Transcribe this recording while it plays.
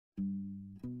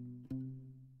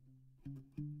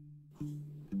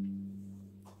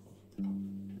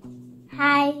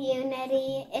Hi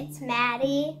Unity, it's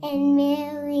Maddie and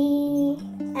Millie.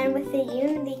 And with the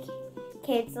Unity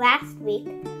kids last week,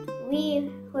 we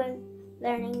were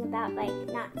learning about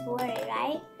not to worry,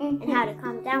 right? And how to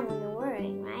calm down when you're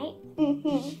worrying, right?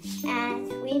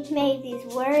 And we've made these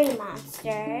worry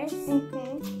monsters.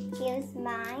 Here's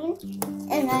mine.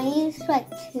 And I used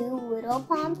two little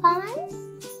pom-poms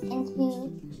and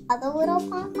two other little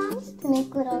pom-poms to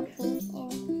make little feet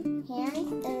and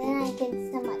hands. And then I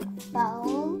did some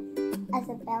foam as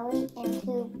a belly and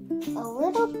two a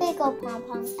little bigger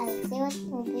pom-poms as its ears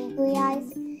and googly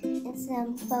eyes and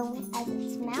some foam as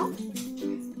its mouth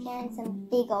and some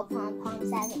bigger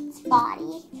pom-poms as its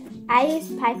body. I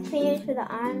used pipe cleaners for the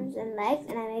arms and legs,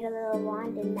 and I made a little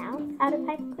wand and mouth out of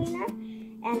pipe cleaner.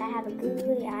 And I have a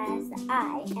googly eye as the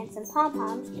eye, and some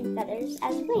pom-poms and feathers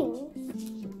as wings.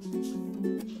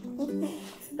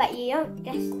 But you don't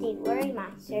just need worry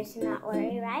monsters to not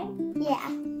worry, right? Yeah,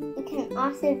 you can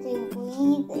also do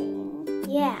breathing.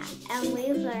 Yeah, and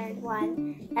we've learned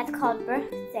one that's called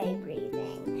birthday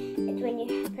breathing. It's when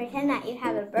you pretend that you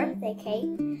have a birthday cake,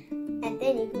 and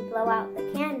then you can blow out the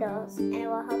candles, and it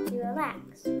will help you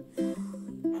relax.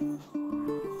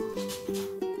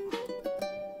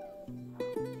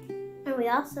 And we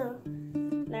also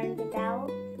learned about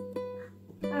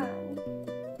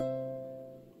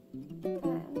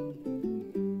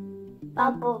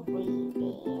bumblebee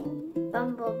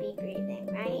breathing,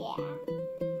 right? Yeah.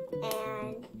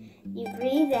 And you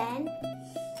breathe in,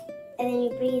 and then you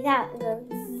breathe out and go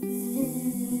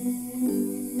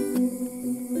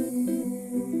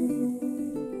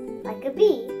like a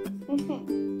bee.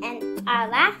 And our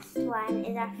last one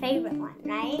is our favorite one,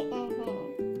 right?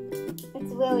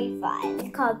 It's really fun.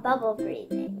 It's called bubble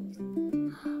breathing.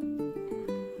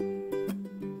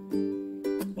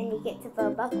 And you get to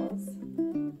blow bubbles.